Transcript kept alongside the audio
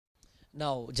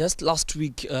Now, just last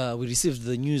week, we received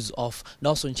the news of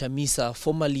Nelson Chamisa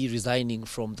formally resigning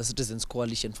from the Citizens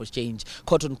Coalition for Change,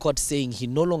 quote unquote, saying he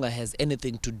no longer has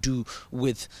anything to do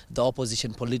with the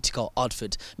opposition political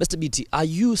outfit. Mr. Biti, are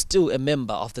you still a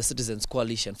member of the Citizens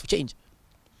Coalition for Change?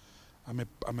 I'm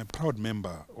a proud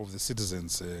member of the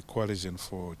Citizens Coalition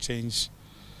for Change.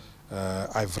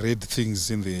 I've read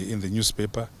things in the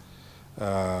newspaper.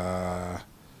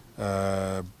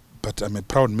 But I'm a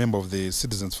proud member of the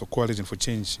Citizens for Coalition for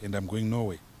Change, and I'm going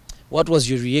nowhere. What was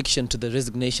your reaction to the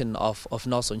resignation of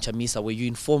Nelson Chamisa? Were you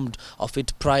informed of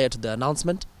it prior to the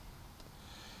announcement?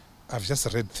 I've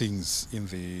just read things in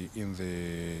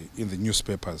the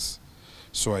newspapers,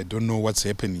 so I don't know what's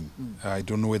happening. I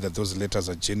don't know whether those letters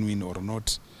are genuine or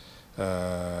not.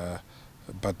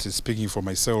 But speaking for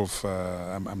myself,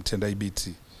 I'm Tendai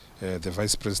Biti, the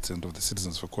Vice President of the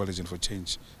Citizens for Coalition for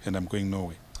Change, and I'm going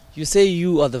nowhere. You say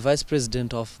you are the Vice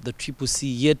President of the CCC,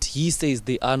 yet he says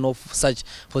there are no such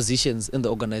positions in the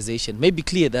organization. Maybe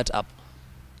clear that up.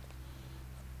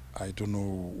 I don't know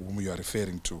whom you are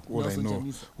referring to.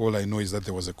 All I know is that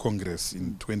there was a Congress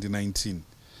in 2019,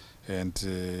 and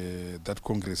that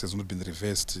Congress has not been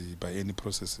reversed by any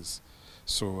processes.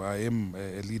 So I am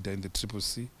a leader in the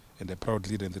CCC, and a proud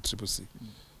leader in the CCC.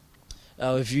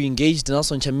 If you engaged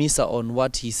Nelson Chamisa on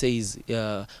what he says,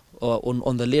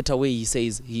 on the later way he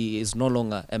says he is no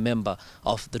longer a member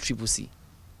of the CCC?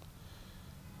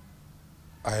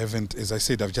 I haven't, as I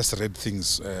said, I've just read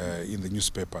things in the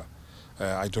newspaper.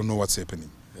 I don't know what's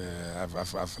happening.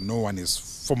 No one has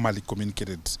formally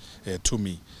communicated to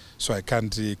me, so I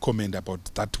can't comment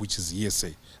about that which is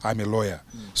hearsay. I'm a lawyer,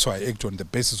 so I act on the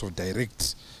basis of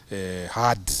direct,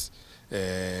 hard,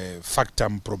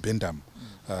 factum probandum,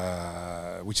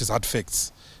 which is hard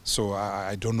facts. So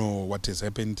I don't know what has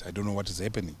happened. I don't know what is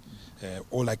happening.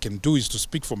 All I can do is to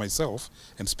speak for myself,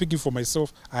 and speaking for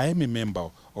myself, I am a member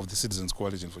of the Citizens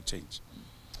Coalition for Change.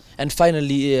 And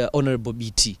finally, Honorable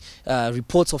Biti,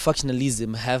 reports of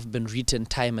factionalism have been written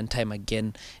time and time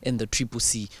again in the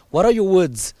CCC. What are your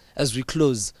words as we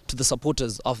close to the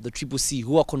supporters of the CCC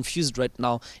who are confused right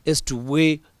now as to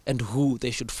where and who they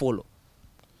should follow?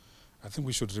 I think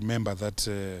we should remember that,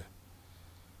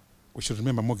 we should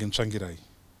remember Morgan Tsvangirai.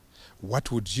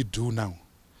 What would he do now?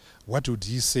 What would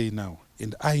he say now?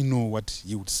 And I know what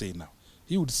he would say now.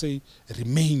 He would say,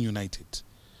 remain united,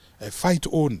 fight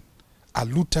on, a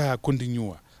luta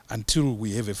continua until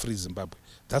we have a free Zimbabwe.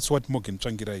 That's what Morgan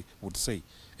Tsvangirai would say.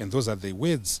 And those are the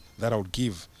words that I would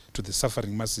give to the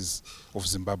suffering masses of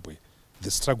Zimbabwe. The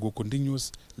struggle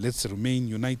continues. Let's remain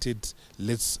united.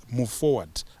 Let's move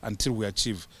forward until we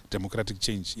achieve democratic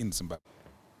change in Zimbabwe.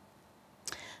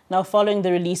 Now, following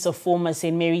the release of former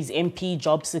St. Mary's MP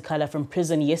Job Sikhala from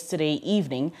prison yesterday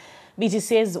evening, Biti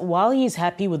says while he is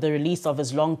happy with the release of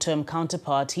his long-term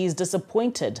counterpart, he is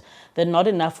disappointed that not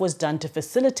enough was done to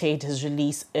facilitate his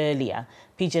release earlier.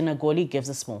 PJ Nagoli gives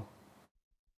us more.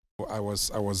 I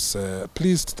was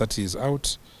pleased that he is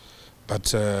out,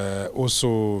 but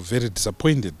also very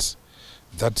disappointed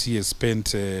that he has spent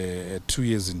 2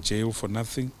 years in jail for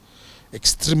nothing.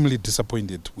 Extremely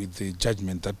disappointed with the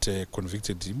judgment that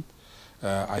convicted him.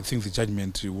 I think the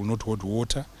judgment will not hold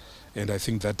water, and I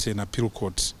think that an appeal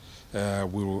court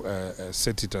will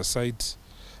set it aside.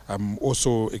 I'm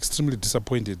also extremely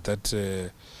disappointed that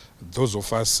those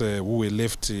of us who were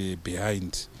left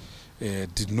behind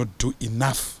did not do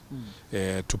enough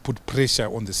to put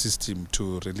pressure on the system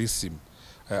to release him.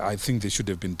 I think there should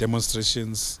have been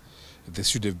demonstrations. There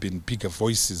should have been bigger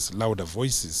voices, louder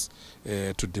voices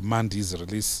to demand his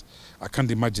release. I can't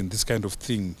imagine this kind of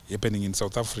thing happening in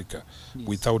South Africa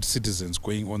without citizens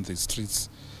going on the streets.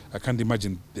 I can't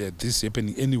imagine this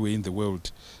happening anywhere in the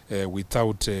world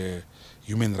without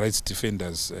human rights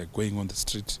defenders going on the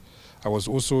street. I was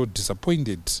also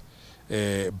disappointed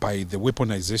by the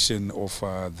weaponization of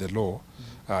the law.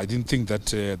 I didn't think that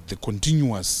the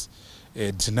continuous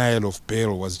denial of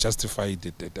bail was justified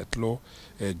at law.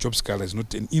 Job Sikhala is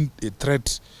not a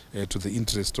threat to the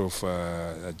interest of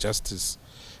justice.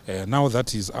 Now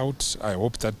that he's out, I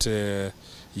hope that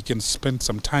he can spend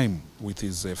some time with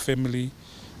his family,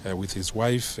 with his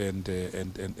wife and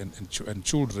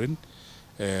children,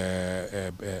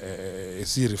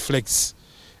 as he reflects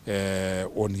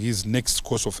on his next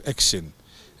course of action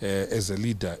as a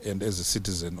leader and as a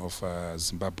citizen of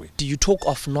Zimbabwe. Do you talk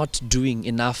of not doing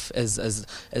enough as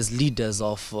leaders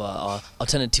of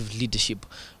alternative leadership?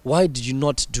 Why did you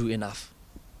not do enough?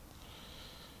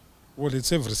 Well,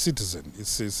 it's every citizen.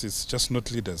 It's just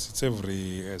not leaders. It's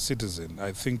every citizen.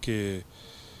 I think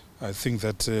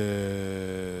that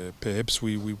perhaps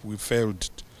we failed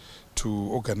to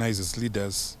organize as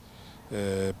leaders.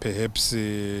 Perhaps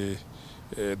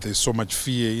There's so much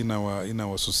fear in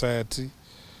our society.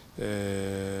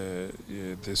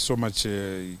 There's so much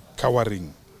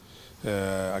cowering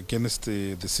against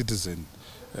the citizen.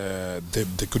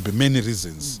 There could be many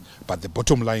reasons, but the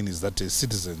bottom line is that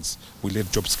citizens, we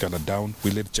let Job Sikhala down,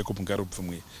 we let Jacob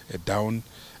Ngarupfumwe down,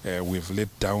 we've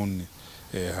let down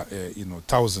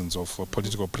thousands of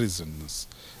political prisoners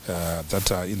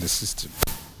that are in the system.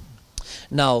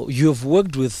 Now, you have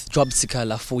worked with Job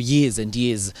Sikhala for years and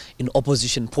years in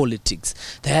opposition politics.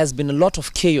 There has been a lot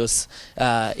of chaos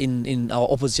in our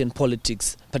opposition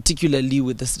politics, particularly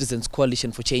with the Citizens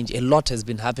Coalition for Change. A lot has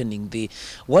been happening there.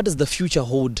 What does the future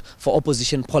hold for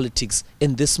opposition politics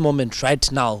in this moment right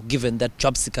now, given that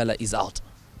Job Sikhala is out?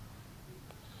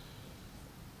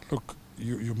 Look,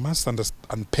 you must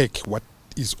unpack what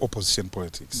is opposition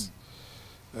politics.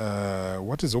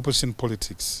 What is opposition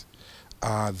politics?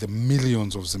 Are the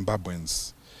millions of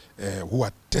Zimbabweans who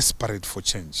are desperate for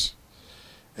change.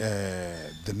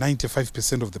 The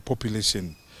 95% of the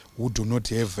population who do not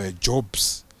have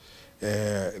jobs.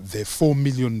 The 4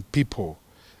 million people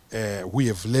who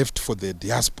have left for the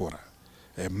diaspora.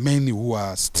 Many who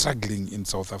are struggling in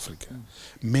South Africa.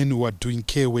 Many who are doing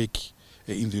care work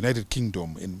in the United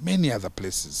Kingdom and many other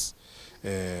places.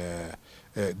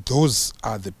 Those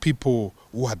are the people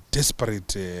who are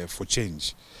desperate for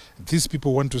change. These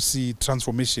people want to see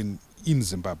transformation in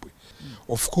Zimbabwe.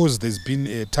 Of course, there's been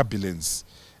a turbulence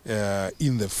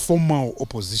in the formal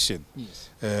opposition. Yes.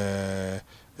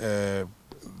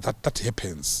 That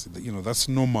happens. That's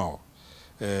normal.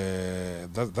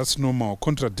 That's normal.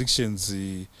 Contradictions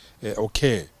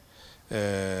occur.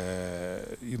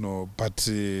 But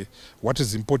what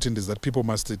is important is that people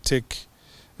must take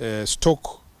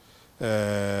stock.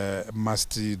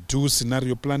 Must do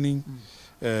scenario planning,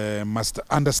 must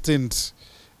understand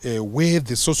where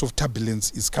the source of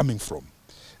turbulence is coming from.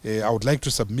 I would like to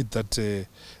submit that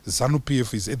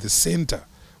ZANU-PF is at the center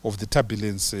of the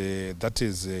turbulence that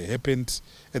has happened,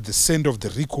 at the center of the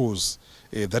recalls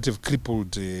that have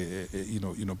crippled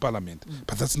Parliament.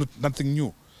 But that's nothing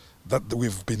new. That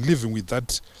we've been living with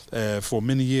that for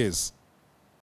many years.